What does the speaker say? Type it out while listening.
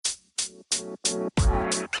Hello,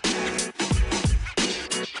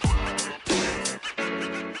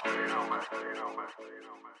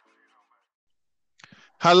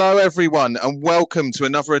 everyone, and welcome to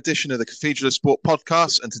another edition of the Cathedral of Sport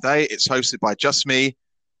podcast. And today it's hosted by just me,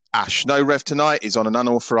 Ash. No Rev tonight. He's on an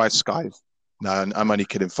unauthorized Skype. No, I'm only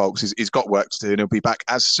kidding, folks. He's got work to do and he'll be back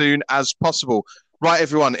as soon as possible. Right,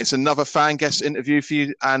 everyone, it's another fan guest interview for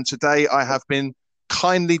you. And today I have been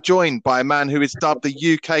kindly joined by a man who is dubbed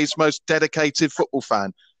the UK's most dedicated football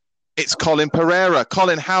fan. It's Colin Pereira.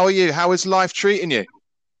 Colin, how are you? How is life treating you?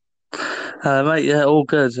 Mate, yeah, all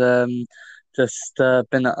good. I'm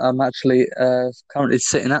actually currently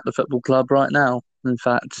sitting at the football club right now. In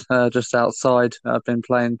fact, just outside. I've been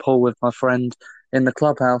playing pool with my friend in the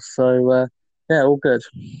clubhouse. So yeah, all good.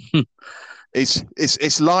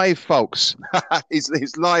 It's live, folks.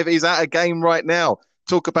 It's live. He's at a game right now.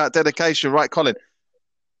 Talk about dedication, right, Colin?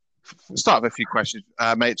 Start with a few questions,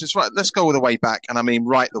 mate. Just right. Let's go all the way back, and I mean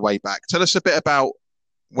right the way back. Tell us a bit about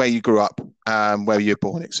where you grew up, where you were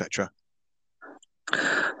born, etc.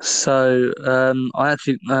 So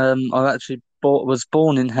was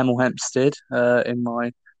born in Hemel Hempstead, in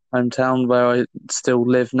my hometown where I still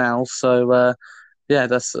live now. So yeah,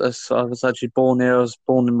 that's I was actually born here. I was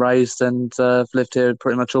born and raised, and I've lived here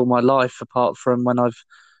pretty much all my life, apart from when I've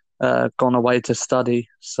gone away to study.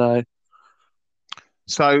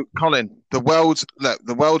 So, Colin, the world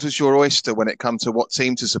is your oyster when it comes to what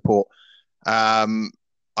team to support. I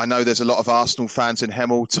know there's a lot of Arsenal fans in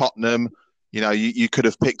Hemel, Tottenham. You know, you could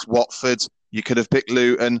have picked Watford, you could have picked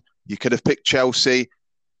Luton, you could have picked Chelsea,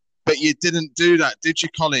 but you didn't do that, did you,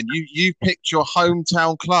 Colin? You picked your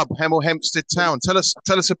hometown club, Hemel Hempstead Town. Tell us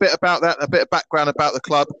a bit about that, a bit of background about the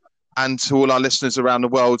club, and to all our listeners around the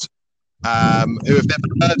world who have never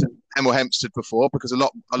heard of Hemel Hempstead before, because a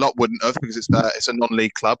lot wouldn't have, because it's a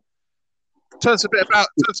non-league club. Tell us a bit about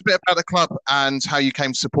the club and how you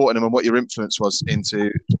came supporting them and what your influence was into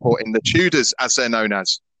supporting the Tudors, as they're known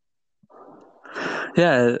as.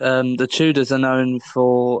 Yeah, the Tudors are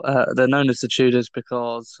they're known as the Tudors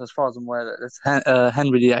because, as far as I'm aware, there's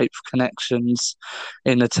Henry VIII connections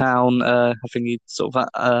in the town. I think he sort of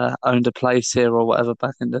owned a place here or whatever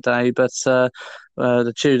back in the day. But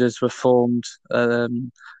the Tudors were formed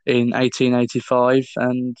in 1885,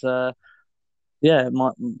 and yeah,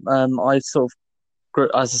 I sort of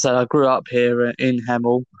as I said, I grew up here in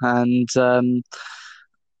Hemel, and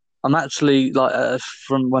I'm actually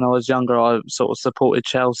from when I was younger, I sort of supported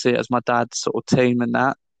Chelsea as my dad's sort of team and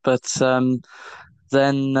that. But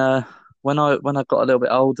then when I got a little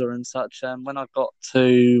bit older and such, when I got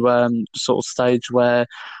to sort of stage where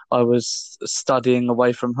I was studying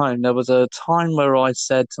away from home, there was a time where I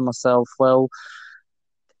said to myself, well,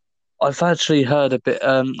 I've actually heard a bit.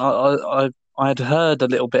 I had heard a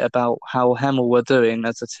little bit about how Hemel were doing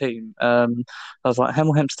as a team. I was like,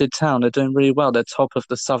 Hemel Hempstead Town, they're doing really well. They're top of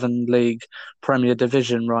the Southern League Premier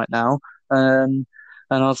Division right now. And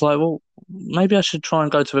I was like, well, maybe I should try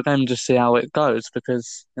and go to a game and just see how it goes,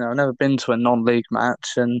 because I've never been to a non-league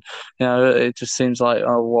match, and it just seems like,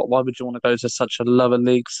 oh, why would you want to go to such a lower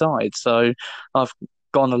league side? So I've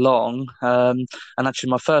gone along, and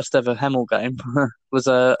actually my first ever Hemel game was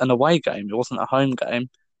an away game. It wasn't a home game.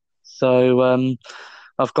 So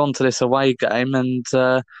I've gone to this away game, and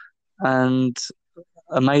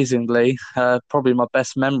amazingly, probably my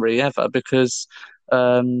best memory ever, because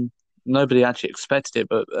nobody actually expected it.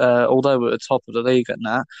 But although we were top of the league at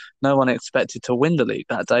that, no one expected to win the league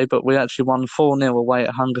that day. But we actually won 4-0 away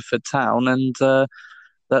at Hungerford Town, and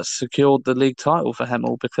that secured the league title for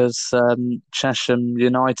Hemel, because Chesham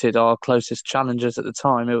United, our closest challengers at the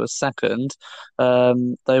time, it was second.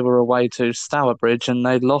 They were away to Stourbridge and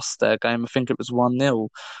they lost their game. I think it was 1-0.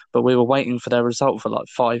 But we were waiting for their result for like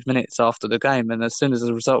 5 minutes after the game. And as soon as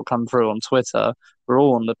the result came through on Twitter, we're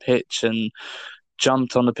all on the pitch and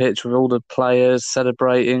jumped on the pitch with all the players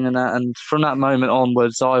celebrating and that. And from that moment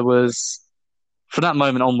onwards, I was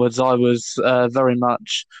very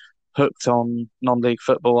much hooked on non-league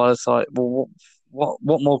football. I was like, well, what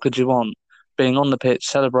more could you want? Being on the pitch,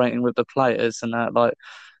 celebrating with the players and that,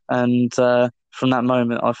 and from that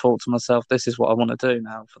moment, I thought to myself, this is what I want to do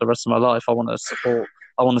now for the rest of my life. I want to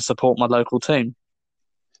support my local team.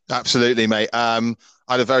 Absolutely, mate. I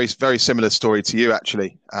had a very, very similar story to you,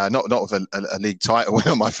 actually. Not with a league title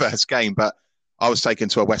on my first game, but I was taken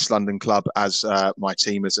to a West London club as my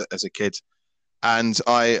team as a kid, and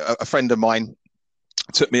a friend of mine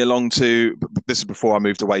took me along to, this is before I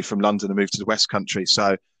moved away from London and moved to the West Country.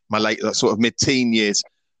 So my late sort of mid-teen years,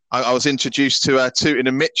 I was introduced to Tooting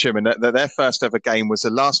and Mitcham, and their first ever game was the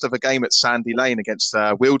last ever game at Sandy Lane against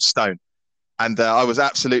Wealdstone. And I was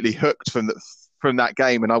absolutely hooked from that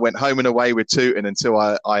game, and I went home and away with Tooting until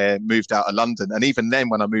I moved out of London. And even then,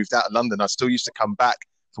 when I moved out of London, I still used to come back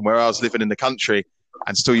from where I was living in the country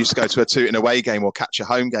and still used to go to a Tooting away game or catch a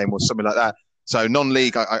home game or something like that. So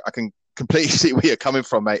non-league, I can completely see where you're coming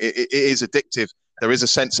from, mate. It is addictive. There is a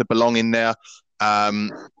sense of belonging there.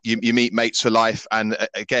 You meet mates for life. And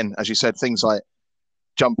again, as you said, things like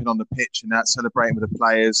jumping on the pitch and that, celebrating with the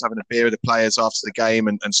players, having a beer with the players after the game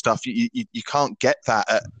and stuff. You can't get that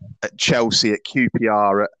at Chelsea, at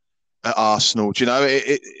QPR, at Arsenal. Do you know,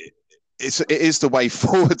 it is the way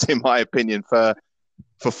forward, in my opinion, for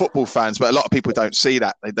football fans. But a lot of people don't see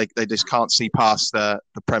that. They just can't see past the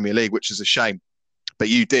Premier League, which is a shame. But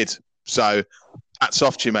you did. So hats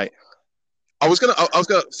off to you, mate. I was gonna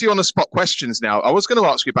a few on the spot questions now. I was gonna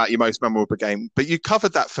ask you about your most memorable game, but you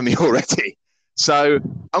covered that for me already. So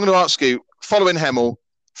I'm going to ask you, following Hemel,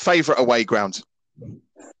 favourite away ground?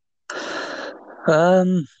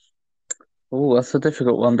 That's a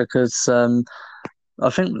difficult one because I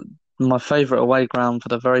think my favourite away ground for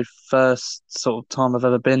the very first sort of time I've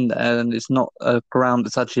ever been there, and it's not a ground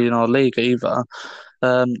that's actually in our league either.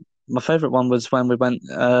 My favourite one was when we went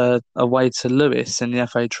away to Lewes in the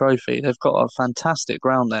FA Trophy. They've got a fantastic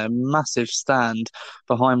ground there, massive stand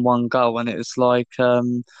behind one goal, and it was like a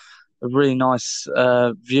really nice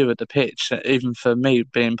view at the pitch. Even for me,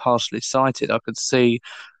 being partially sighted, I could see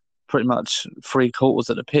pretty much 3/4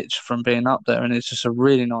 of the pitch from being up there, and it's just a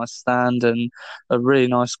really nice stand and a really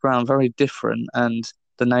nice ground, very different. And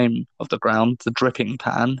the name of the ground, the Dripping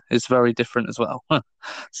Pan, is very different as well.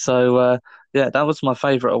 So yeah, that was my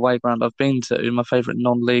favourite away ground I've been to, my favourite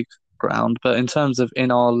non-league ground. But in terms of in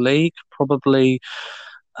our league, probably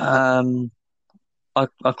I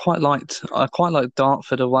quite liked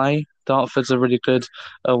Dartford away. Dartford's a really good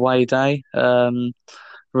away day.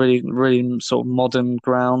 Really sort of modern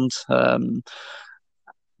ground.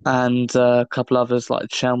 And a couple others like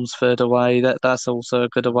Chelmsford away. That's also a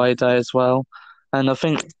good away day as well. And I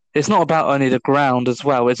think it's not about only the ground as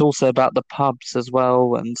well. It's also about the pubs as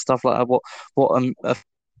well and stuff like that. What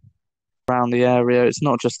around the area. It's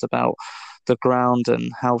not just about the ground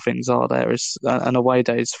and how things are there. It's an away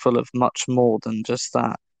day is full of much more than just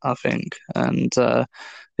that, I think. And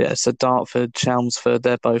yeah, so Dartford, Chelmsford,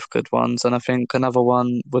 they're both good ones. And I think another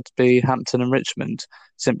one would be Hampton and Richmond,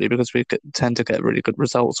 simply because we tend to get really good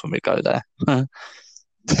results when we go there.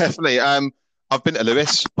 Definitely. I've been to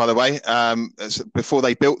Lewes, by the way. Before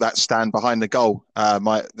they built that stand behind the goal,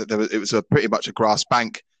 it was pretty much a grass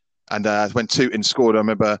bank. And when Tooting scored, I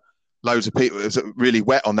remember loads of people, it was really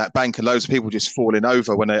wet on that bank, and loads of people just falling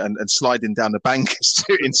over and sliding down the bank as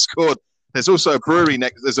Tooting scored. There's also a brewery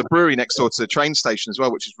next door to the train station as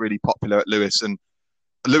well, which is really popular at Lewes. And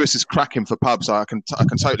Lewes is cracking for pubs. I can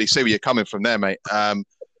totally see where you're coming from there, mate. Hemel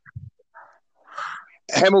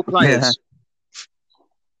players. Yeah.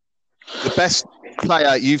 The best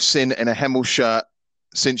player you've seen in a Hemel shirt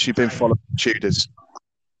since you've been following Tudors?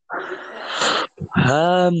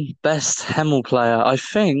 Best Hemel player, I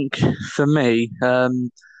think for me,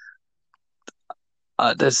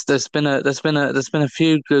 there's been a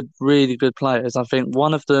few really good players. I think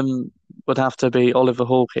one of them would have to be Oliver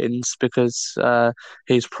Hawkins because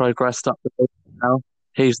he's progressed up the league now.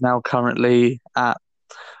 He's now currently at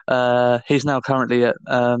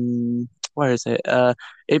where is it?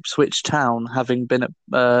 Ipswich Town, having been at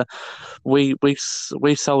we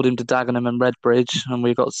sold him to Dagenham and Redbridge, and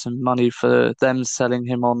we got some money for them selling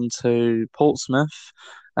him on to Portsmouth,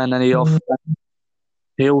 and then he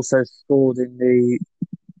also scored in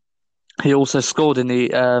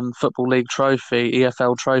the Football League Trophy,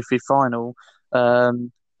 EFL Trophy final.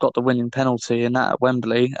 Got the winning penalty in that at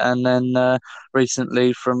Wembley, and then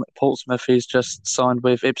recently from Portsmouth, he's just signed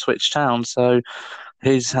with Ipswich Town. So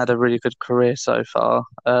he's had a really good career so far.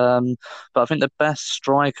 But I think the best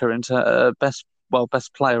striker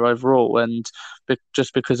best player overall, and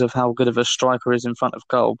just because of how good of a striker is in front of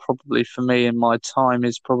goal, probably for me in my time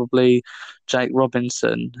is probably Jake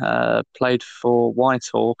Robinson. Played for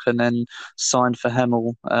Whitehawk and then signed for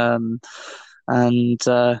Hemel, and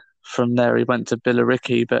from there he went to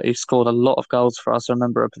Billericay, but he scored a lot of goals for us. I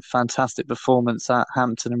remember a fantastic performance at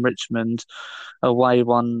Hampton and Richmond away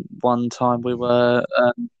one time. We were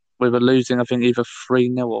losing, I think, either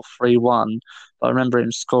 3-0 or 3-1. But I remember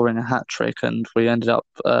him scoring a hat-trick, and we ended up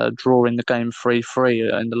drawing the game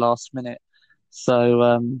 3-3 in the last minute.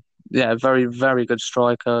 So, yeah, very, very good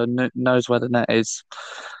striker, knows where the net is.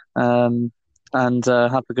 And have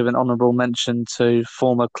to give an honourable mention to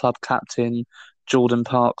former club captain Jordan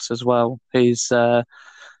Parks as well. He was Mr.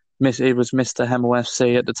 Hemel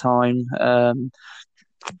FC at the time,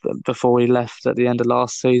 before he left at the end of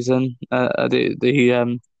last season,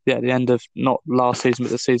 the the end of not last season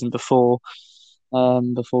but the season before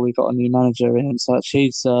we got a new manager in and such. He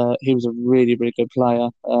was a really really good player.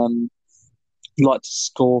 Liked to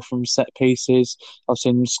score from set pieces. I've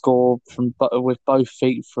seen him score with both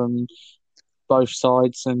feet from both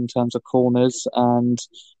sides in terms of corners, and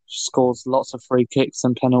scores lots of free kicks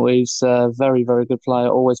and penalties. Very, very good player.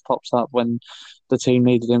 Always pops up when the team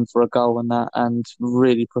needed him for a goal and that, and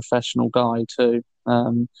really professional guy too.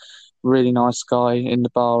 Really nice guy in the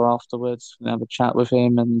bar afterwards. We have a chat with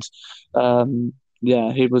him, and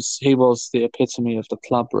yeah, he was the epitome of the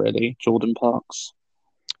club, really, Jordan Parks.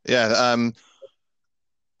 Yeah,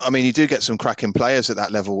 I mean, you do get some cracking players at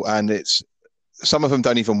that level, and it's some of them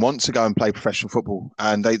don't even want to go and play professional football,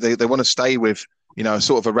 and they want to stay with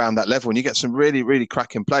sort of around that level. And you get some really really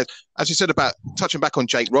cracking players. As you said about touching back on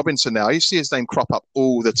Jake Robinson, now you see his name crop up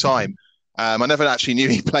all the time. I never actually knew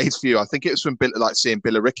he played for you. I think it was from like seeing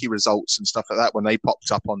Billericay results and stuff like that when they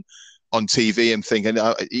popped up on TV and thing. And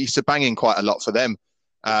he used to bang in quite a lot for them.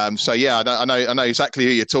 So yeah, I know exactly who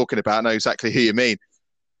you're talking about. I know exactly who you mean.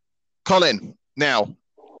 Colin, now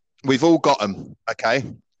we've all got them, okay?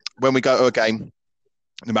 When we go to a game,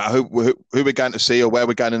 no matter who we're going to see or where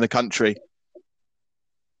we're going in the country,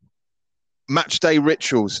 match day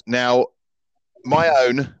rituals. Now, my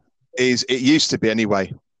own it used to be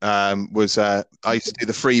anyway, I used to do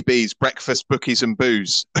the three Bs, breakfast, bookies and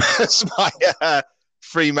booze. That's my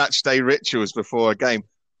free match day rituals before a game.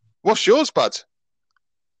 What's yours, bud?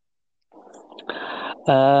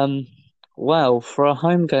 Um, well, for a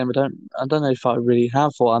home game, I don't know if I really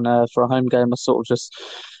have one. For a home game, I sort of just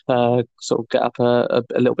sort of get up a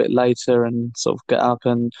little bit later and sort of get up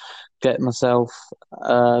and get myself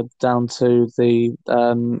down to the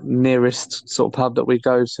nearest sort of pub that we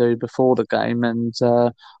go to before the game, and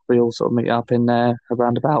we all sort of meet up in there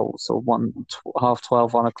around about sort of half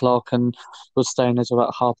 12, 1 o'clock, and we'll stay in until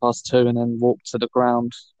about 2:30, and then walk to the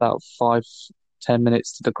ground about 5-10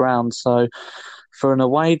 minutes to the ground. So for an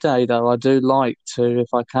away day, though, I do like to,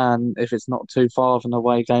 if I can, if it's not too far of an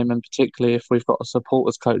away game, and particularly if we've got a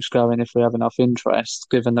supporters coach going, if we have enough interest,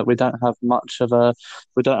 given that we don't have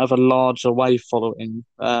we don't have a large away following.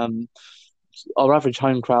 Our average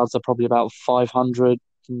home crowds are probably about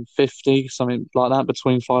 550, something like that,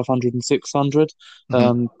 between 500 and 600.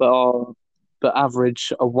 Mm-hmm. But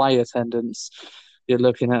average away attendance, you're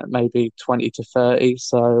looking at maybe 20 to 30.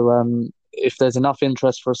 So if there's enough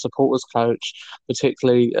interest for a supporters coach,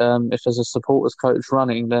 particularly if there's a supporters coach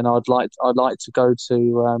running, then I'd like to go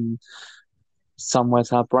to somewhere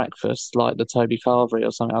to have breakfast, like the Toby Carvery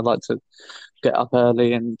or something. I'd like to get up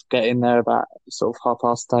early and get in there about sort of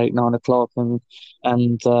 8:30, 9 o'clock, and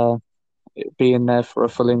be in there for a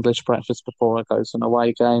full English breakfast before I go to an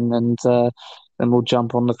away game, and then we'll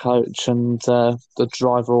jump on the coach, and the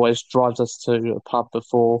driver always drives us to a pub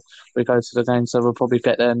before we go to the game, so we'll probably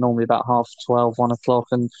get there normally about 12:30, 1 o'clock,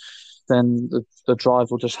 and then the driver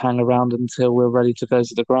will just hang around until we're ready to go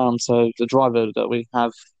to the ground. So the driver that we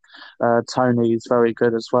have, Tony, is very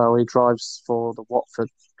good as well. He drives for the Watford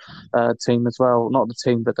team as well. Not the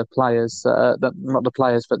team, but the players. Not the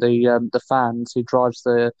players, but the fans. He drives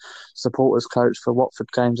the supporters coach for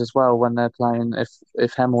Watford games as well when they're playing.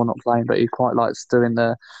 If Hemel are not playing, but he quite likes doing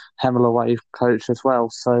the Hemel away coach as well.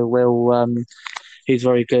 So he's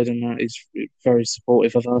very good, and he's very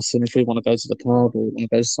supportive of us. And if we want to go to the pub or want to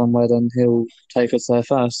go somewhere, then he'll take us there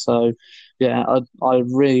first. So, yeah, I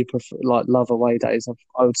really love away days.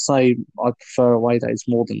 I would say I prefer away days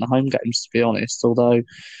more than the home games, to be honest. Although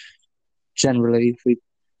generally we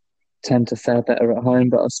tend to fare better at home,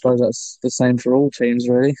 but I suppose that's the same for all teams,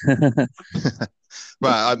 really.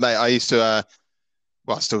 Right, mate. I used to.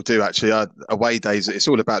 Well, I still do actually. Away days. It's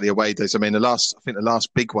all about the away days. I mean, I think the last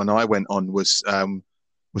big one I went on was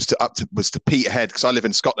to Peterhead, because I live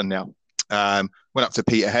in Scotland now. Went up to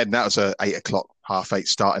Peterhead, and that was a 8 o'clock, 8:30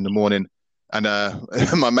 start in the morning. And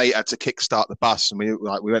my mate had to kickstart the bus, and we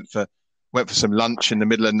went for some lunch in the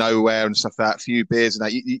middle of nowhere and stuff like that. A few beers and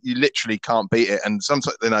that. You literally can't beat it. And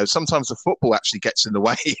sometimes the football actually gets in the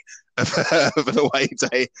way of an away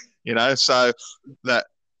day. So that.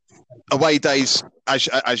 Away days,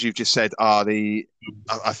 as you've just said, are I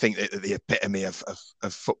think the epitome of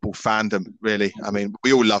football fandom. Really, I mean,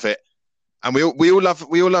 we all love it, and we all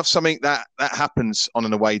love something that happens on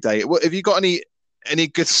an away day. Have you got any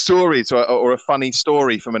good stories or a funny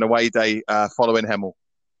story from an away day following Hemel?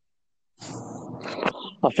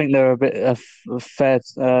 I think there are a bit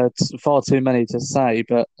far too many to say,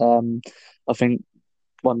 but I think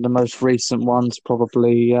one of the most recent ones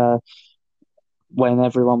probably. When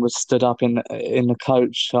everyone was stood up in the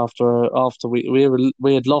coach after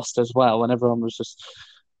we had lost as well, and everyone was just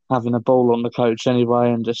having a ball on the coach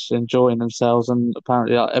anyway and just enjoying themselves. And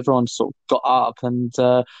apparently, everyone sort of got up. And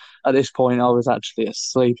at this point, I was actually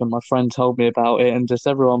asleep, and my friend told me about it. And just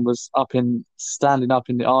everyone was standing up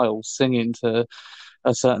in the aisle, singing to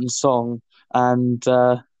a certain song. And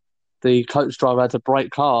the coach driver had a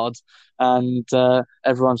brake hard, and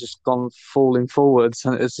everyone's just gone falling forwards.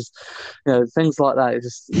 And it's just, things like that. It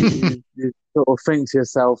just you sort of think to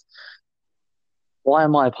yourself, why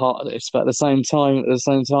am I a part of this? But at the same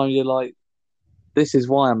time, you're like, this is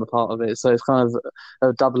why I'm a part of it. So it's kind of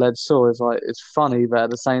a double-edged sword. It's like it's funny, but at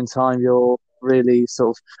the same time, you're really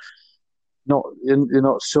sort of you're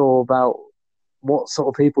not sure about what sort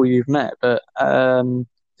of people you've met. But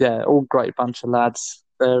yeah, all great bunch of lads.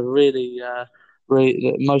 They're really,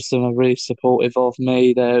 most of them are really supportive of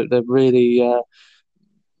me. They're really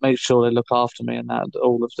make sure they look after me, and that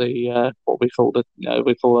all of the what we call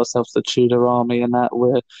we call ourselves the Tudor Army, and that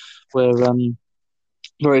we're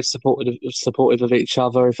very supportive of each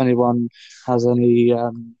other. If anyone has any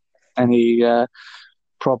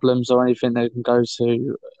problems or anything, they can go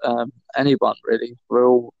to anyone really.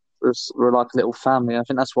 We're like a little family. I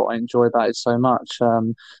think that's what I enjoy about it so much.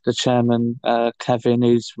 The chairman, Kevin,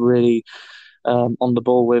 who's really on the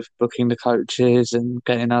ball with booking the coaches and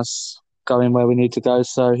getting us going where we need to go.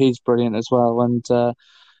 So he's brilliant as well. And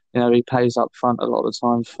he pays up front a lot of the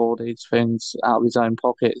time for these things out of his own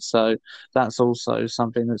pocket. So that's also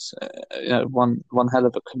something that's one hell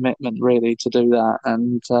of a commitment really to do that.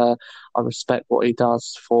 And I respect what he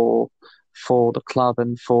does for the club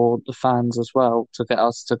and for the fans as well, to get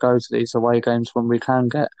us to go to these away games when we can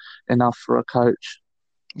get enough for a coach.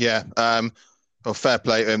 Yeah. Well, fair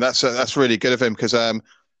play to him. That's really good of him, because a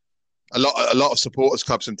lot of supporters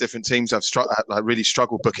clubs and different teams have really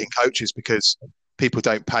struggled booking coaches because people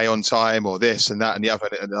don't pay on time, or this and that and the other.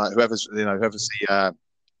 And whoever's the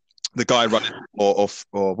guy running or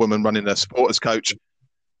woman running a supporters coach,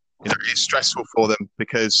 it's stressful for them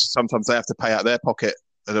because sometimes they have to pay out their pocket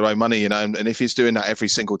of their own money, and if he's doing that every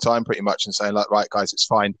single time pretty much and saying like, right guys, it's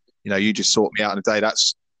fine, you just sort me out in a day,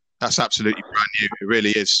 that's absolutely brand new. It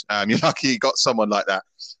really is. You're lucky you got someone like that.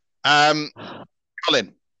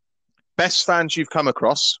 Colin, best fans you've come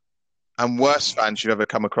across and worst fans you've ever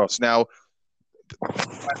come across. Now,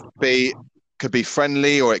 could be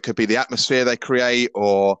friendly, or it could be the atmosphere they create,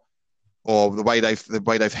 or the way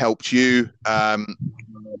they've helped you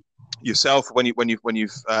yourself when you've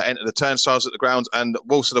entered the turnstiles at the ground. And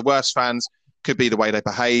also the worst fans could be the way they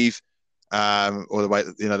behave, or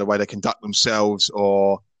the way they conduct themselves,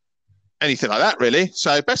 or anything like that, really.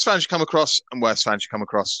 So best fans you come across and worst fans you come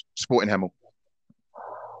across supporting Hemel.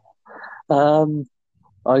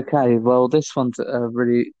 Okay, well, this one's a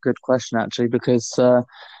really good question actually, because for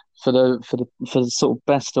the sort of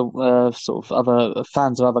best of sort of other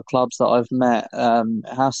fans of other clubs that I've met,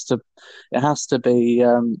 it has to be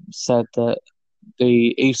said that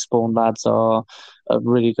the Eastbourne lads are a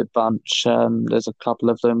really good bunch. There's a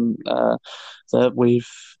couple of them that we've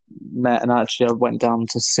met, and actually I went down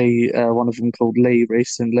to see one of them called Lee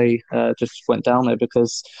recently. Just went down there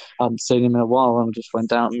because I hadn't seen him in a while, and just went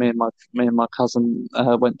down. Me and my cousin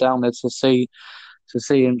went down there to see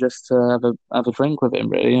him, just to have a drink with him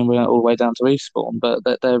really, and we went all the way down to Eastbourne. But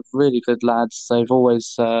they're really good lads. They've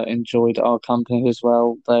always enjoyed our company as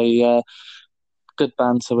well. They good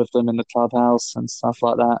banter with them in the clubhouse and stuff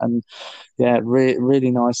like that, and yeah,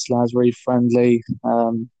 really nice lads, really friendly.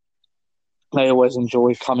 They always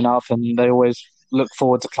enjoy coming up, and they always look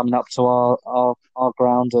forward to coming up to our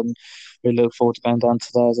ground, and we look forward to going down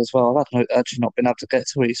to theirs as well. I've actually not been able to get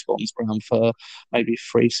to Eastbourne's ground for maybe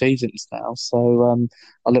 3 seasons now, so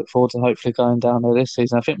I look forward to hopefully going down there this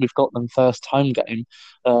season. I think we've got them first home game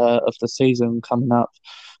of the season coming up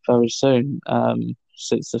very soon,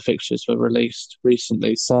 since the fixtures were released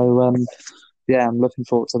recently. So yeah, I'm looking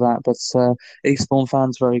forward to that. But Eastbourne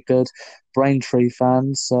fans, very good. Braintree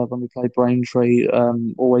fans, when we play Braintree,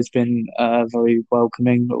 always been very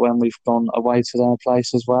welcoming when we've gone away to their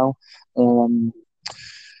place as well. There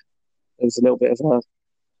was a little bit of a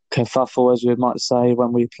kerfuffle, as you might say,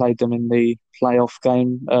 when we played them in the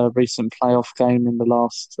recent playoff game in the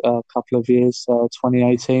last couple of years.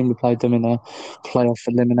 2018, we played them in a playoff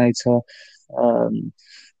eliminator.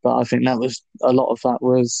 But I think a lot of that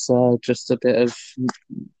was just a bit of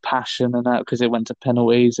passion, and that because it went to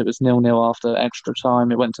penalties. It was 0-0 after extra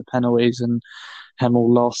time. It went to penalties, and Hemel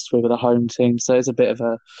lost. We were the home team, so it's a bit of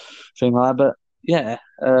a thing like that. But yeah,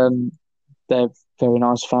 they're very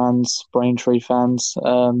nice fans, Braintree fans.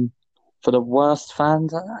 For the worst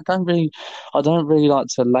fans, I don't really like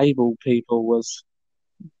to label people as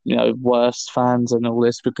worst fans and all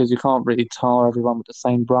this, because you can't really tar everyone with the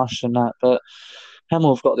same brush and that. But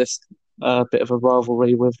Hemel have got this bit of a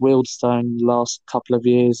rivalry with Wealdstone last couple of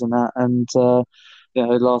years and that, and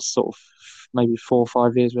last sort of maybe 4 or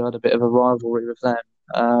 5 years we had a bit of a rivalry with them.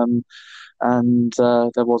 Um, and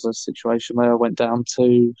there was a situation where I went down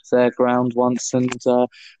to their ground once, and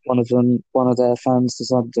one of their fans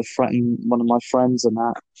decided to threaten one of my friends and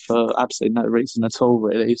that for absolutely no reason at all,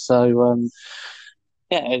 really. So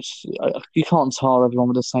yeah, you can't tar everyone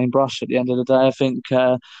with the same brush. At the end of the day, I think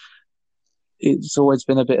it's always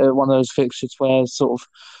been a bit of one of those fixtures where sort of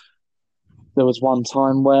there was one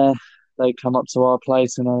time where they come up to our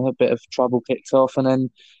place and a bit of trouble kicked off, and then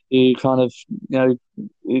you kind of,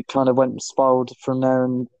 it kind of went spiraled from there,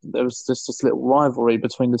 and there was just this little rivalry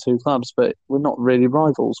between the two clubs. But we're not really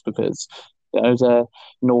rivals because they're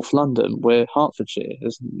North London, we're Hertfordshire.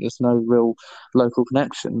 There's no real local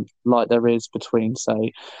connection like there is between,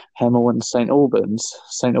 say, Hemel and St Albans.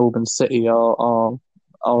 St Albans City are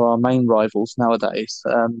our main rivals nowadays.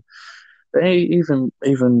 But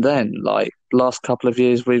even then, like last couple of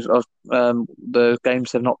years, the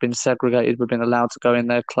games have not been segregated. We've been allowed to go in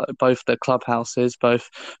both their clubhouses, both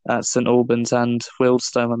at St Albans and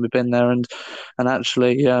Wealdstone when we've been there, and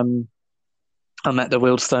actually, I met the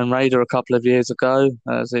Wealdstone Raider a couple of years ago,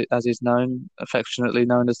 as he's known, affectionately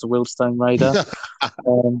known as the Wealdstone Raider,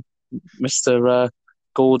 Mr.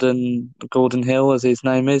 Gordon Hill, as his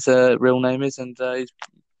name is, real name is, and he's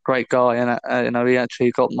great guy, and he actually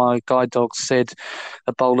got my guide dog Sid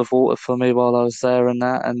a bowl of water for me while I was there, and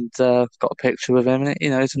that, and got a picture with him. And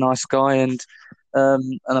he's a nice guy, and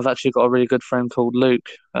I've actually got a really good friend called Luke,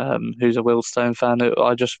 who's a Wealdstone fan who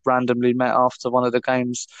I just randomly met after one of the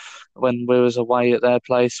games when we was away at their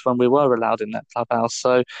place when we were allowed in that clubhouse.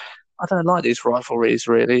 So I don't like these rivalries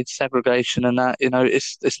really, segregation and that.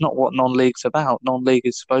 It's not what non-league's about. Non-league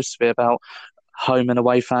is supposed to be about home and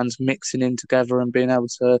away fans mixing in together and being able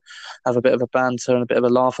to have a bit of a banter and a bit of a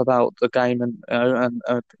laugh about the game, and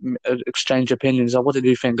exchange opinions. Like, what did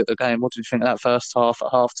you think of the game? What did you think of that first half at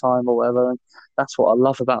half time or whatever? And that's what I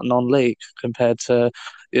love about non-league compared to,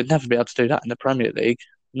 you'd never be able to do that in the Premier League.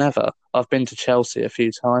 Never. I've been to Chelsea a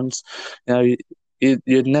few times.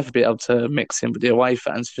 You'd never be able to mix in with the away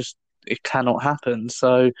fans. Just, it cannot happen.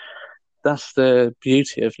 So that's the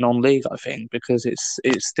beauty of non-league, I think, because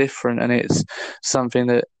it's different, and it's something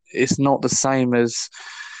that it's not the same as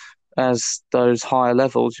those higher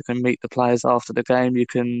levels. You can meet the players after the game. You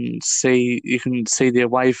can see the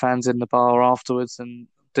away fans in the bar afterwards and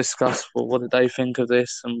discuss, well, what did they think of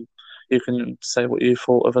this, and you can say what you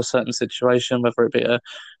thought of a certain situation, whether it be a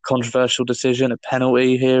controversial decision, a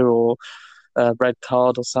penalty here, or a red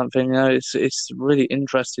card or something. It's really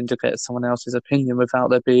interesting to get someone else's opinion without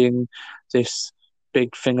there being this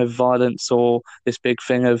big thing of violence or this big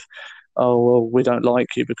thing of, oh well, we don't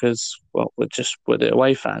like you because, well, we're the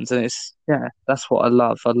away fans. And that's what I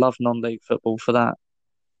love. I love non-league football for that.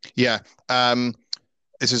 Yeah.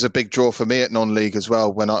 This is a big draw for me at non-league as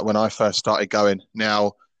well. When I first started going,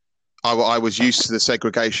 now I was used to the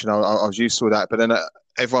segregation. I was used to all that, but then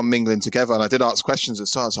everyone mingling together, and I did ask questions at the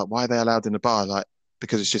start. I was like, "Why are they allowed in the bar?" Like,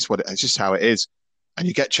 because it's just how it is. And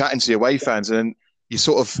you get chatting to the away fans, and you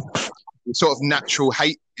sort of natural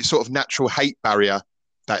hate barrier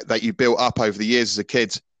that you built up over the years as a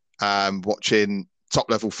kid, watching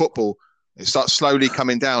top level football. It starts slowly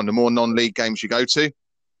coming down the more non-league games you go to,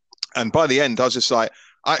 and by the end, I was just like,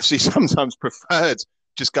 I actually sometimes preferred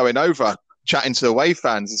just going over, chatting to the away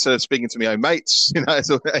fans instead of speaking to my own mates.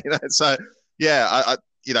 So yeah,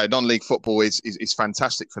 non-league football is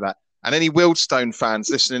fantastic for that. And any Wealdstone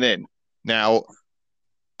fans listening in now,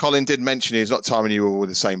 Colin did mention he's not tarring you all with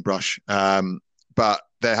the same brush, but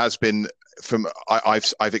there has been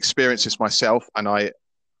I've experienced this myself, and it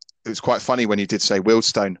was quite funny when you did say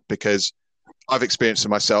Wealdstone, because I've experienced it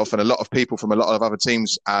myself, and a lot of people from a lot of other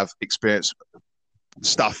teams have experienced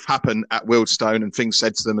stuff happen at Wealdstone, and things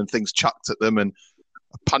said to them, and things chucked at them, and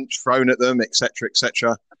a punch thrown at them, etc.,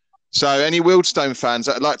 etc. So, any Wealdstone fans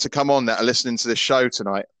that would like to come on that are listening to this show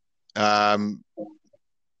tonight,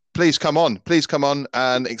 please come on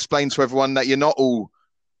and explain to everyone that you're not all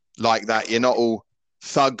like that. You're not all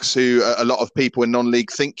thugs who a lot of people in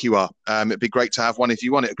non-league think you are. It'd be great to have one if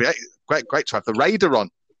you want. It'd be great to have the Raider on.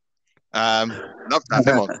 Love to have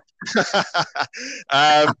him on.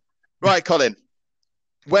 Right, Colin.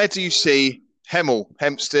 Where do you see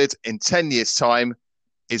Hempstead in 10 years' time?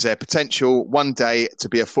 Is there potential one day to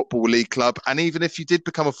be a football league club? And even if you did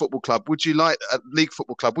become a football club, would you like a league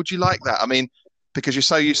football club? Would you like that? I mean, because you're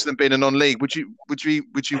so used to them being a non-league, would you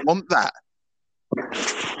want that?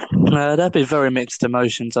 That'd be very mixed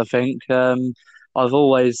emotions, I think. I've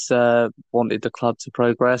always wanted the club to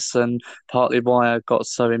progress, and partly why I got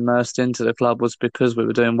so immersed into the club was because we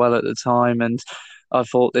were doing well at the time, and I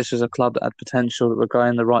thought this was a club that had potential, that were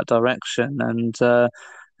going in the right direction. And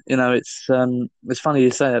it's funny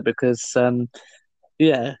you say that because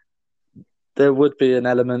yeah, there would be an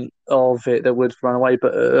element of it that would run away,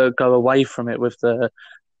 but go away from it with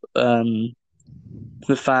um,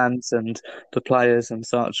 the fans and the players and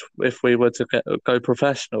such if we were to go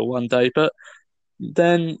professional one day. But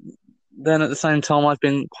then then at the same time, I've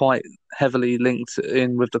been quite heavily linked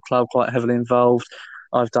in with the club, quite heavily involved.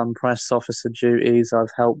 I've done press officer duties.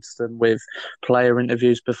 I've helped them with player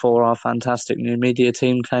interviews before our fantastic new media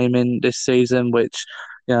team came in this season, which,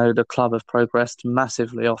 the club have progressed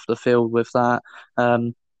massively off the field with that.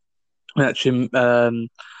 We actually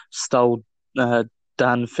stole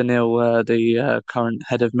Dan Fennell, the current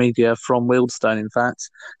head of media from Wildstone, in fact,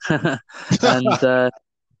 and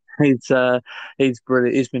He's he's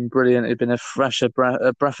brilliant. He's been brilliant. He's been a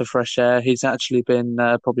breath of fresh air. He's actually been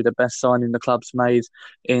probably the best signing the club's made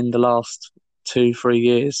in the last 2 3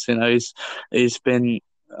 years. He's been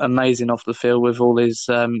amazing off the field with all his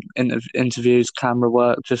interviews, camera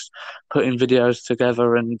work, just putting videos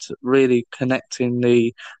together and really connecting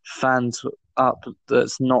the fans up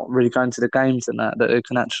that's not really going to the games and that they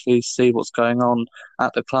can actually see what's going on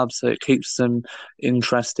at the club, so it keeps them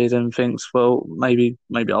interested and thinks, well, maybe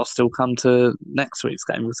I'll still come to next week's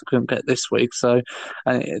game because I couldn't get this week. So,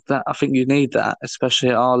 that I think you need that, especially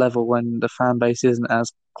at our level when the fan base isn't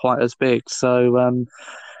as quite as big. So,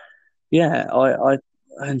 yeah, I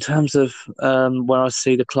in terms of where I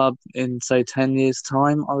see the club in say 10 years'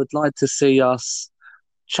 time, I would like to see us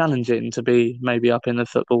challenging to be maybe up in the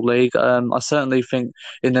Football League. I certainly think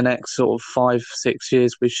in the next sort of 5 6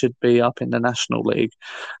 years we should be up in the National League.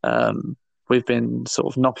 We've been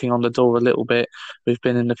sort of knocking on the door a little bit. We've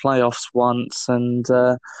been in the playoffs once and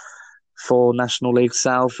for National League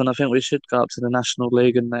South, and I think we should go up to the National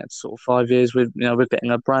League in the next sort of 5 years. We're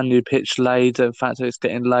getting a brand new pitch laid. In fact, it's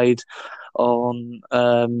getting laid on.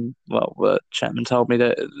 Chapman told me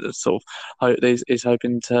that he's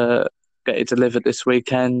hoping to get it delivered this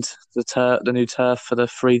weekend. The new turf for the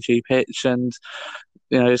 3G pitch, and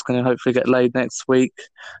it's going to hopefully get laid next week.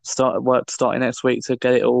 Starting next week to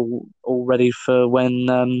get it all ready for when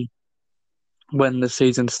the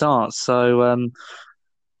season starts. So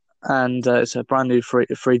and it's a brand new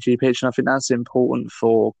 3G pitch, and I think that's important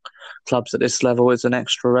for clubs at this level. It's an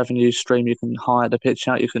extra revenue stream. You can hire the pitch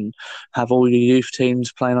out. You can have all your youth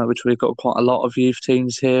teams playing on, which we've got quite a lot of youth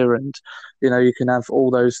teams here, and you can have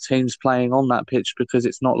all those teams playing on that pitch because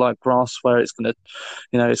it's not like grass where it's going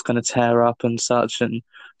to tear up and such, and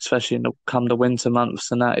especially come the winter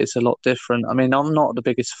months and that, it's a lot different. I mean, I'm not the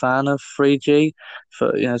biggest fan of 3G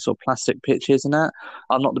for sort of plastic pitches and that.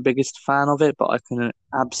 I'm not the biggest fan of it, but I can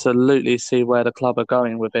absolutely see where the club are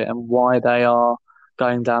going with it and why they are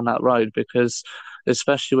going down that road, because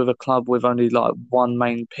especially with a club with only like one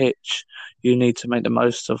main pitch, you need to make the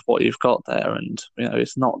most of what you've got there. And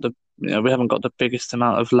it's not we haven't got the biggest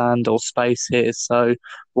amount of land or space here, so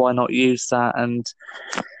why not use that? And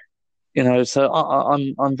so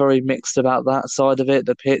I'm very mixed about that side of it,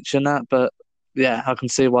 the pitch and that, but yeah, I can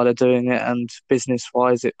see why they're doing it, and business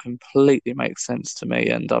wise, it completely makes sense to me.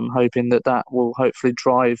 And I'm hoping that will hopefully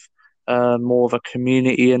drive more of a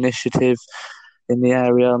community initiative in the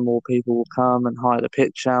area. More people will come and hire the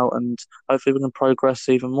pitch out, and hopefully we can progress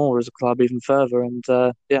even more as a club, even further. And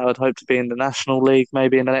I'd hope to be in the National League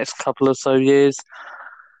maybe in the next couple or so years,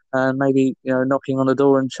 and maybe knocking on the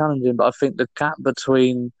door and challenging. But I think the gap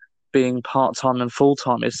between being part time and full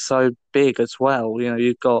time is so big as well.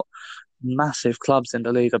 You've got massive clubs in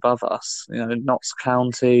the league above us, Notts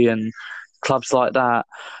County and clubs like that,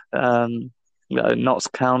 Notts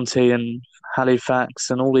County and Halifax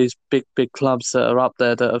and all these big clubs that are up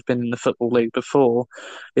there that have been in the Football League before.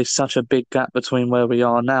 It's such a big gap between where we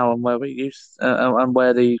are now and where we used and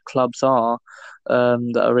where the clubs are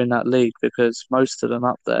that are in that league, because most of them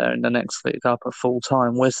up there in the next league up are full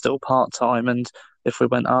time. We're still part time, and if we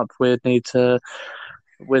went up, we'd need to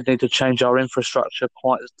change our infrastructure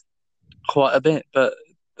quite a bit. But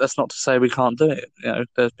that's not to say we can't do it.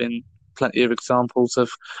 There's been plenty of examples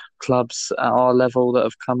of clubs at our level that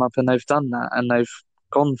have come up and they've done that, and they've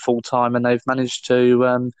gone full time, and they've managed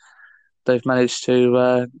to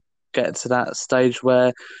get to that stage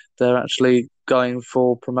where they're actually going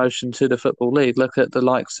for promotion to the Football League. Look at the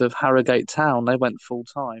likes of Harrogate Town; they went full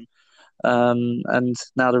time. And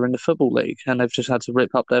now they're in the Football League, and they've just had to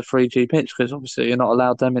rip up their 3G pitch because obviously you're not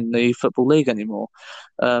allowed them in the Football League anymore.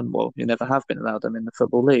 You never have been allowed them in the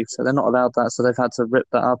Football League, so they're not allowed that. So they've had to rip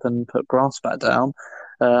that up and put grass back down,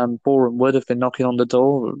 Boreham Wood have been knocking on the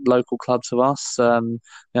door, local club to us.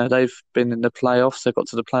 They've been in the playoffs. They got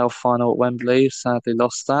to the playoff final at Wembley. Sadly,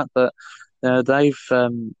 lost that, but they've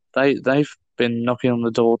been knocking on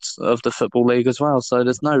the doors of the Football League as well. So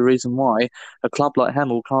there's no reason why a club like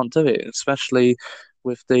Hemel can't do it, especially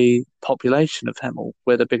with the population of Hemel.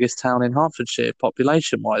 We're the biggest town in Hertfordshire,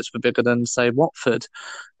 population-wise. We're bigger than, say, Watford,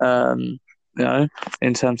 um, you know,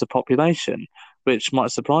 in terms of population, which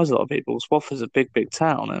might surprise a lot of people. Watford's a big, big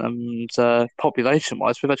town, and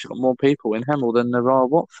population-wise, we've actually got more people in Hemel than there are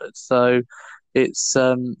Watford. So it's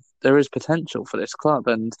there is potential for this club,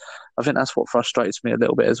 and I think that's what frustrates me a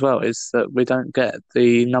little bit as well, is that we don't get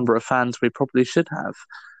the number of fans we probably should have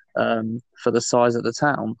for the size of the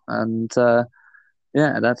town, and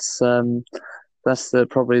yeah, that's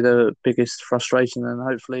probably the biggest frustration, and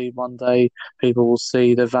hopefully one day people will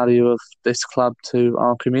see the value of this club to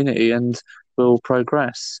our community and will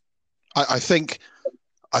progress. I think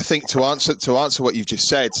to answer what you've just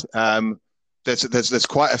said, there's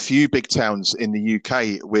quite a few big towns in the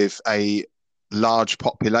UK with a large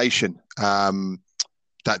population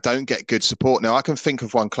that don't get good support. Now, I can think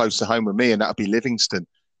of one close to home with me, and that would be Livingston.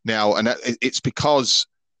 Now, and it's because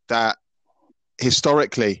that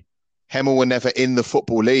historically, Hemel were never in the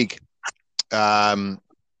Football League and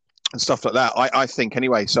stuff like that. I think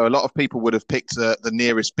anyway. So a lot of people would have picked the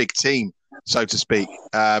nearest big team, so to speak,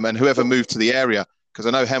 and whoever moved to the area, because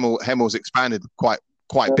I know Hemel's expanded quite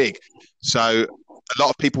big. So a lot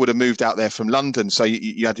of people would have moved out there from London. So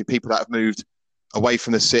you had people that have moved away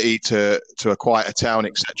from the city to a quieter town,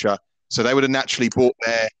 etc. So they would have naturally bought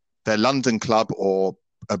their London club or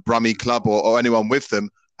a Brummie club or anyone with them,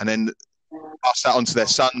 and then pass that on to their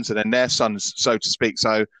sons and then their sons, so to speak.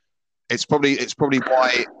 So it's probably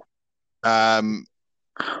why Hemel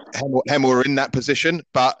were in that position.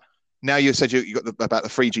 But now you said you got about the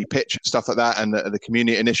 3G pitch and stuff like that, and the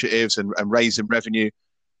community initiatives and raising revenue.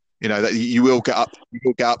 You know that you will get up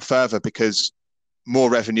further, because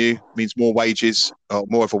more revenue means more wages, or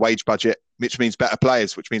more of a wage budget, which means better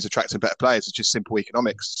players, which means attracting better players. It's just simple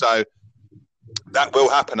economics. So that will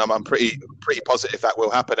happen. I'm pretty positive that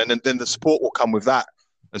will happen, and then the support will come with that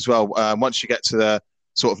as well. Once you get to the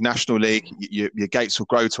sort of National League, your gates will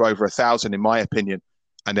grow to over 1,000, in my opinion,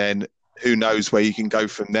 and then who knows where you can go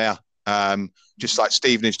from there. Just like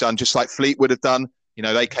Stevenage done, just like Fleetwood have done. You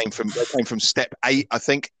know, they came from step 8, I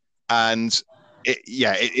think, and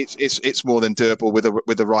it's more than doable with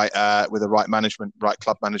the right management, right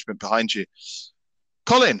club management behind you.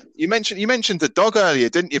 Colin, you mentioned the dog earlier,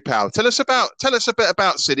 didn't you, pal? Tell us a bit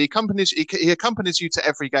about Sid. He accompanies you to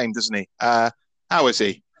every game, doesn't he? How is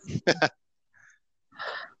he?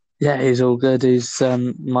 Yeah, he's all good. He's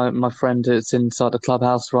my friend that's inside the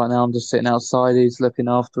clubhouse right now. I'm just sitting outside. He's looking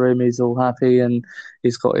after him. He's all happy, and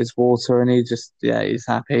he's got his water, and he's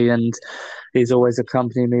happy, and he's always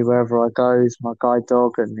accompanying me wherever I go. He's my guide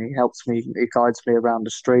dog, and he helps me. He guides me around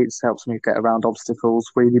the streets, helps me get around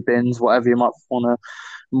obstacles, wheelie bins, whatever you might want to,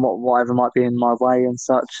 whatever might be in my way and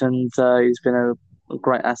such. And he's been a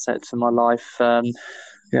great asset to my life.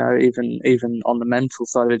 Even on the mental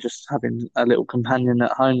side of it, just having a little companion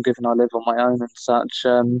at home, given I live on my own and such.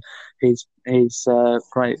 He's a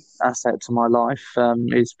great asset to my life. I've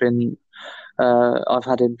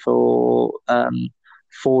had him for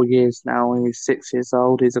 4 years now, and he's 6 years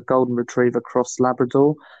old. He's a golden retriever cross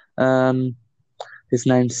Labrador. His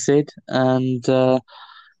name's Sid, and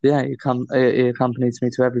he accompanies me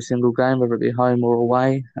to every single game, whether it be home or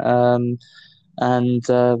away. And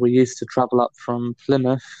we used to travel up from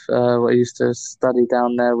Plymouth. We used to study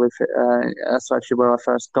down there with. That's actually where I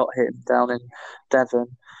first got him, down in Devon,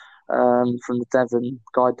 from the Devon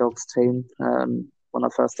Guide Dogs team. When I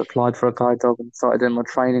first applied for a guide dog and started doing my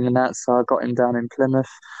training and that, so I got him down in Plymouth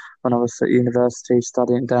when I was at university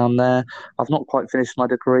studying down there. I've not quite finished my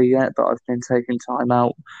degree yet, but I've been taking time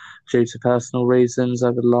out due to personal reasons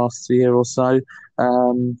over the last year or so.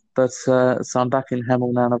 So I'm back in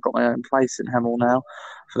Hemel now, and I've got my own place in Hemel now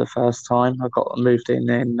for the first time. I got moved in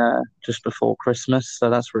just before Christmas, so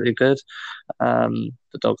that's really good. The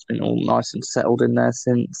dog's been all nice and settled in there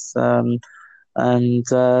since.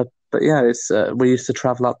 But yeah, we used to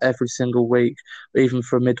travel up every single week, even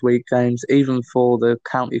for midweek games, even for the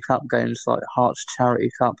county cup games like Hearts Charity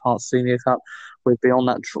Cup, Hearts Senior Cup. We'd be on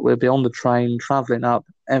the train traveling up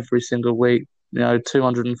every single week.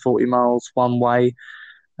 240 miles one way,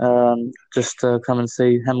 just to come and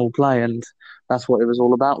see Hemel play, and that's what it was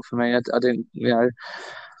all about for me. I didn't,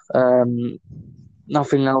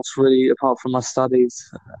 nothing else really apart from my studies.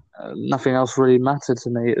 Nothing else really mattered to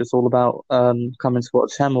me. It was all about coming to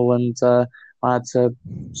watch Hemel, and I had to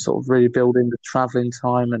sort of really build in the travelling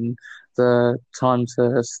time and the time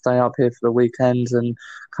to stay up here for the weekends and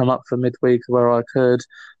come up for midweek where I could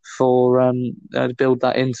for build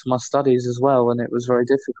that into my studies as well. And it was very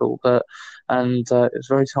difficult, it was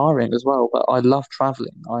very tiring as well. But I love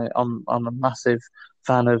travelling. I'm a massive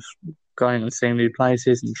fan of going and seeing new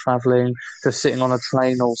places and travelling. Just sitting on a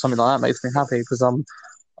train or something like that makes me happy because I'm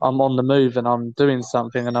on the move and I'm doing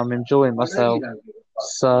something and I'm enjoying myself.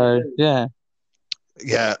 So yeah.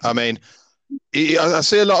 Yeah, I mean, I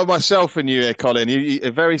see a lot of myself in you here, Colin.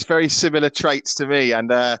 You very, very similar traits to me. And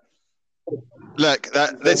look,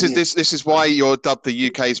 this is why you're dubbed the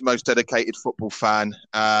UK's most dedicated football fan,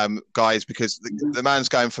 guys, because the man's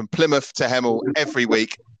going from Plymouth to Hemel every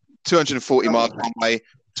week, 240 miles one way,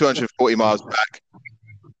 240 miles back.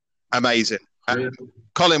 Amazing.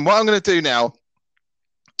 Colin, what I'm going to do now,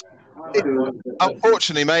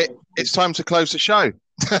 unfortunately, mate, it's time to close the show.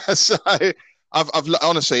 So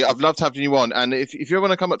honestly, I've loved having you on. And if you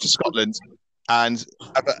want to come up to Scotland and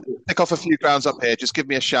pick off a few grounds up here, just give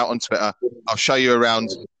me a shout on Twitter. I'll show you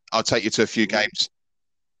around. I'll take you to a few games.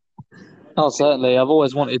 Oh, certainly. I've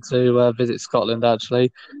always wanted to visit Scotland,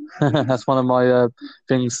 actually. That's one of my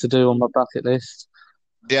things to do on my bucket list.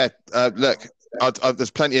 Yeah, look,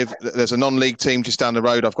 there's a non-league team just down the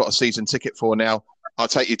road I've got a season ticket for now. I'll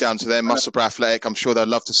take you down to there, Musselburgh Athletic. I'm sure they'll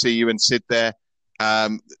love to see you and Sid there.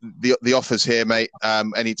 The offer's here, mate.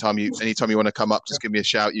 Anytime you want to come up, just give me a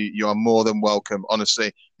shout. You are more than welcome.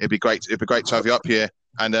 Honestly, it'd be great to have you up here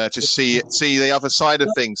and just see the other side of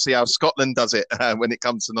things. See how Scotland does it when it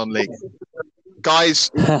comes to non-league.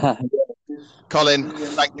 Guys, Colin,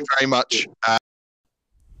 thank you very much.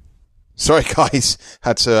 Sorry, guys,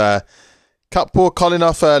 had to cut poor Colin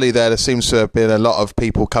off early there. There seems to have been a lot of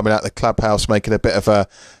people coming out the clubhouse making a bit of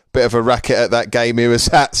a racket at that game he was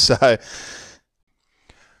at. So.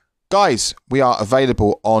 Guys, we are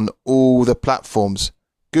available on all the platforms: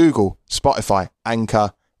 Google, Spotify,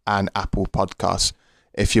 Anchor, and Apple Podcasts.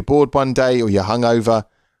 If you're bored one day or you're hungover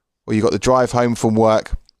or you got the drive home from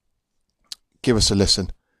work, give us a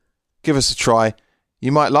listen. Give us a try.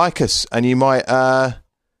 You might like us and you might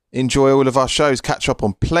enjoy all of our shows.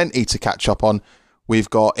 Plenty to catch up on. We've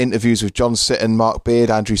got interviews with John Sitton, Mark Beard,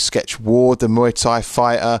 Andrew Sketch Ward, the Muay Thai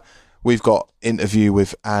fighter. We've got interview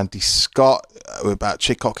with Andy Scott about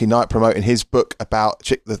Chick Hockey Night, promoting his book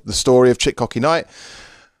about the story of Chick Hockey Night.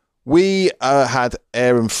 We had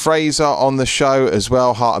Aaron Fraser on the show as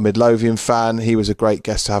well, Heart of Midlothian fan. He was a great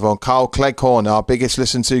guest to have on. Carl Cleghorn, our biggest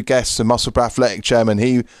listened to guest, the Musselburgh Athletic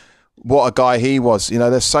chairman. What a guy he was.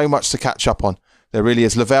 There's so much to catch up on. There really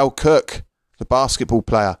is. Lavelle Cook, the basketball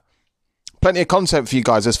player. Plenty of content for you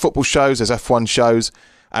guys. There's football shows, there's F1 shows.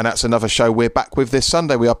 And that's another show we're back with this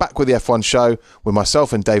Sunday. We are back with the F1 show with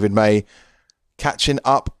myself and David May, catching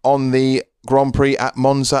up on the Grand Prix at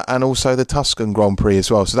Monza and also the Tuscan Grand Prix as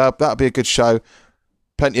well. So that'll be a good show.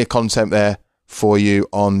 Plenty of content there for you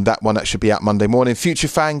on that one. That should be out Monday morning. Future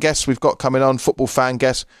fan guests we've got coming on, football fan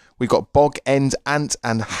guests. We've got Bog End Ant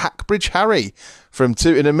and Hackbridge Harry from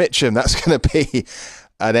Tooting and Mitcham. That's going to be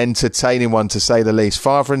an entertaining one, to say the least.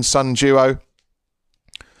 Father and son duo,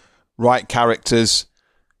 right characters.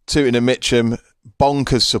 Tooting and Mitcham,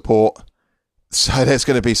 bonkers support. So there's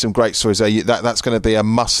going to be some great stories there. That's going to be a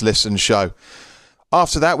must-listen show.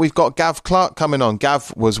 After that, we've got Gav Clark coming on.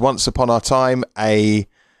 Gav was once upon a time a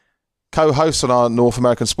co-host on our North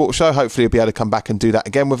American Sports Show. Hopefully he'll be able to come back and do that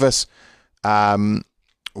again with us.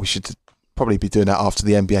 We should probably be doing that after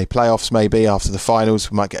the NBA playoffs, maybe, after the finals.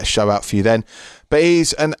 We might get a show out for you then. But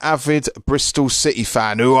he's an avid Bristol City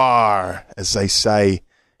fan, who are, as they say,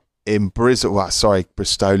 in Bristol. Well, sorry,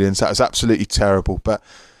 Bristolians. That was absolutely terrible. But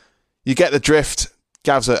you get the drift.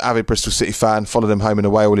 Gav's an avid Bristol City fan. Followed him home and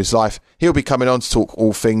away all his life. He'll be coming on to talk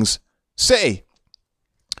all things City.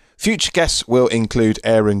 Future guests will include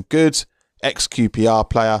Aaron Good, ex-QPR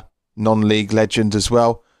player, non-league legend as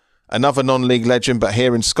well. Another non-league legend, but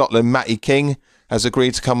here in Scotland, Matty King has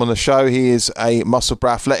agreed to come on the show. He is a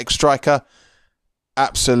Musselburgh Athletic striker.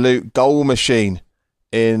 Absolute goal machine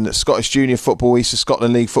in Scottish Junior football, East of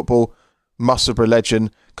Scotland League football. Musselburgh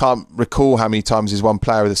legend. Can't recall how many times he's won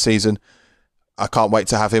Player of the Season. I can't wait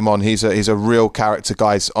to have him on. He's a real character,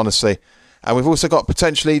 guys, honestly. And we've also got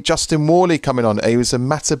potentially Justin Worley coming on. He was a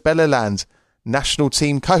Matabeleland national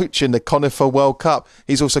team coach in the Conifer World Cup.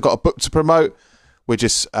 He's also got a book to promote. We're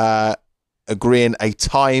just agreeing a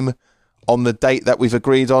time on the date that we've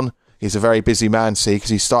agreed on. He's a very busy man, see, because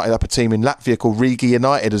he started up a team in Latvia called Riga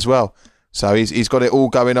United as well. So he's got it all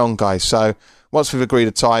going on, guys. So once we've agreed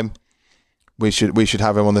a time, we should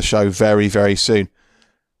have him on the show very, very soon.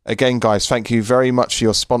 Again, guys, thank you very much for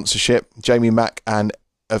your sponsorship, Jamie Mack and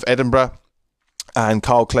of Edinburgh. and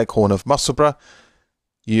Carl Cleghorn of Musselburgh.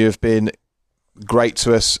 You've been great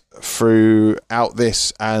to us throughout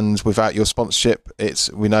this, and without your sponsorship,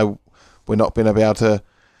 we know we're not going to be able to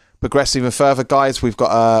progress even further. Guys, we've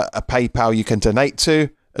got a PayPal you can donate to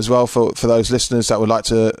as well for those listeners that would like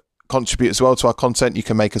to contribute as well to our content. You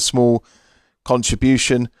can make a small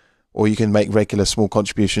contribution, or you can make regular small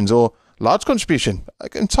contributions or large contribution.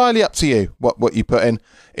 Entirely up to you what you put in.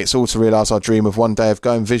 It's all to realise our dream of one day of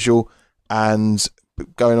going visual and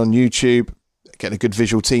going on YouTube, getting a good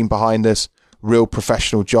visual team behind us, real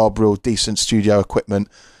professional job, real decent studio equipment,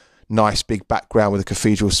 nice big background with the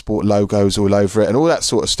Cathedral Sport logos all over it and all that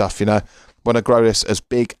sort of stuff. Want to grow this as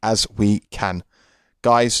big as we can.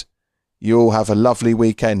 Guys, you all have a lovely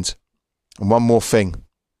weekend. And one more thing,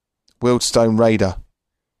 Wealdstone Raider,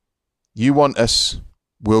 you want us,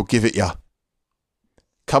 we'll give it ya.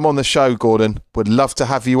 Come on the show, Gordon. Would love to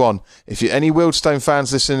have you on. If you're any Wealdstone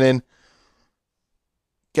fans listening in,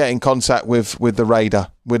 get in contact with the Raider.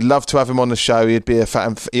 We'd love to have him on the show. He'd be a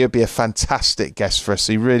fantastic guest for us.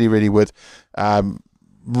 He really, really would.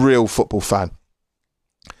 Real football fan.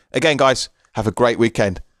 Again, guys, have a great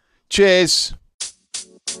weekend. Cheers.